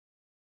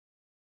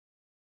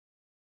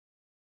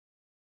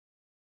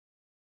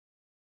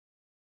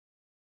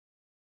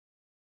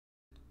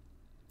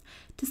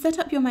To set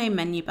up your main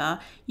menu bar,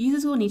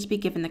 users will need to be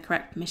given the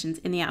correct permissions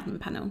in the admin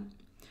panel.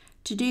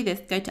 To do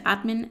this, go to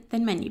Admin,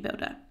 then Menu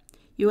Builder.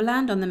 You will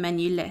land on the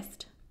menu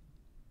list.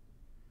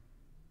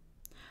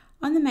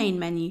 On the main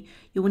menu,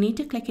 you will need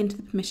to click into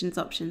the permissions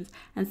options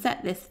and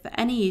set this for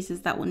any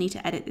users that will need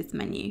to edit this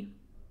menu.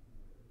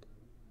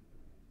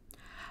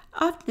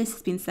 After this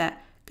has been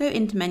set, go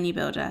into Menu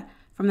Builder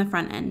from the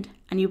front end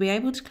and you'll be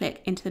able to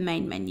click into the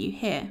main menu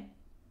here.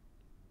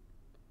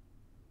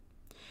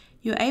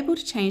 You're able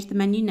to change the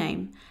menu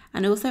name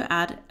and also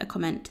add a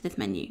comment to this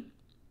menu.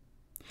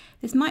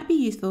 This might be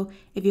useful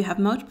if you have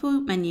multiple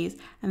menus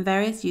and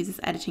various users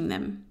editing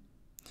them.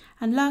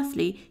 And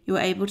lastly, you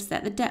are able to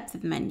set the depth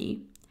of the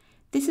menu.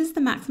 This is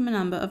the maximum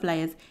number of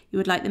layers you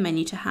would like the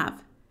menu to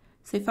have,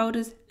 so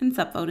folders and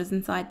subfolders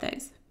inside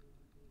those.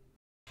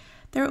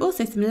 There are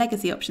also some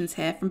legacy options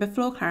here from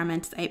before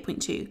Claromentis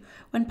 8.2,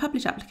 when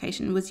Publish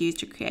application was used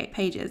to create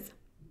pages.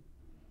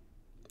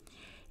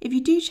 If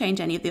you do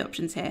change any of the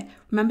options here,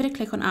 remember to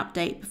click on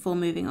Update before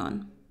moving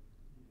on.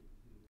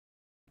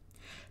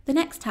 The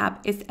next tab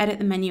is to edit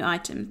the menu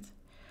items.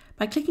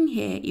 By clicking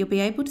here, you'll be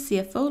able to see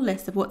a full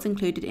list of what's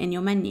included in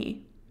your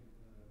menu.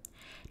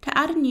 To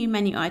add a new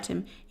menu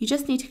item, you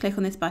just need to click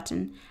on this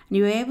button and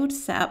you are able to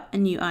set up a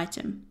new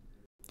item.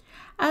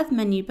 As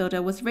Menu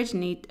Builder was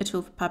originally a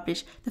tool for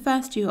Publish, the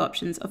first two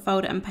options of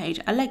folder and page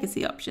are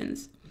legacy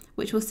options,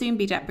 which will soon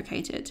be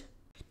deprecated.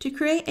 To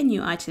create a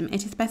new item,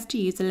 it is best to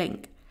use a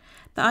link.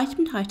 The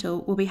item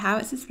title will be how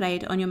it's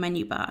displayed on your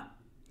menu bar.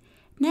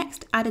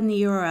 Next, add in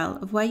the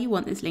URL of where you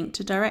want this link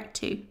to direct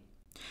to.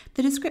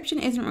 The description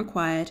isn't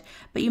required,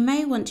 but you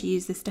may want to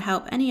use this to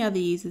help any other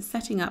users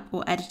setting up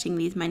or editing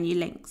these menu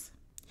links.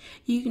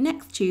 You can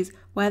next choose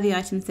where the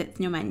item sits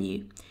in your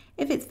menu,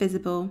 if it's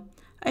visible,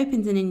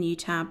 opens in a new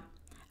tab,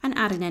 and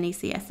add in any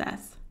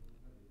CSS.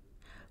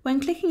 When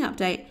clicking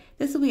Update,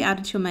 this will be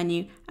added to your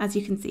menu, as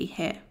you can see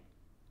here.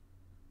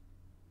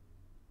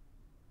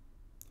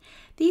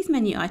 These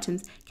menu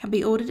items can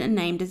be ordered and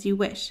named as you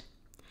wish.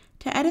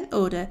 To edit the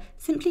order,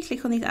 simply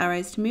click on these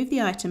arrows to move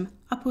the item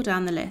up or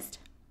down the list.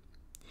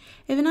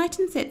 If an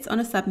item sits on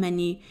a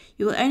submenu,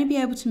 you will only be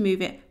able to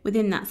move it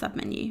within that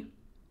submenu.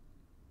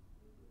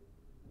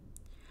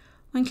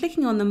 When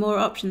clicking on the More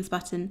Options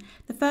button,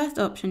 the first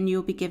option you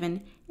will be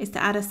given is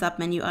to add a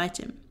submenu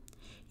item.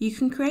 You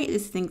can create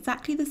this in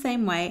exactly the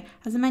same way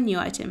as a menu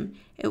item,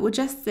 it will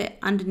just sit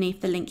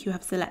underneath the link you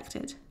have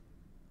selected.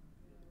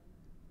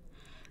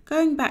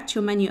 Going back to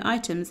your menu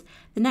items,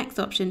 the next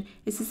option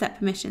is to set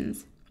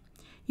permissions.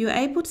 You are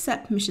able to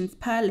set permissions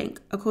per link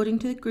according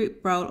to the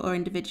group, role or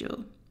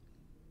individual.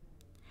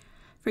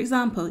 For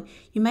example,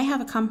 you may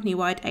have a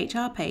company-wide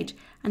HR page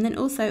and then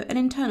also an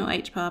internal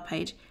HR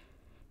page.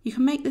 You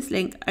can make this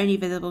link only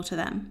visible to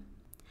them.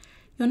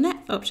 Your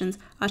next options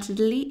are to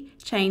delete,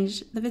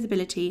 change the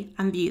visibility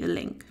and view the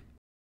link.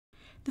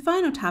 The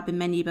final tab in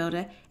Menu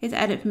Builder is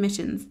Edit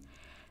Permissions.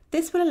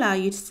 This will allow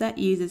you to set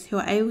users who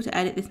are able to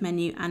edit this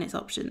menu and its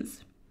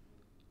options.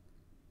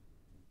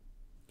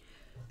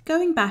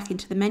 Going back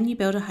into the Menu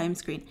Builder home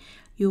screen,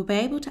 you will be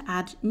able to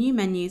add new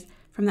menus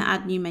from the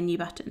Add New Menu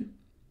button.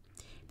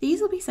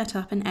 These will be set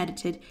up and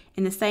edited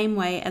in the same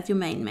way as your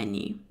main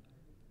menu.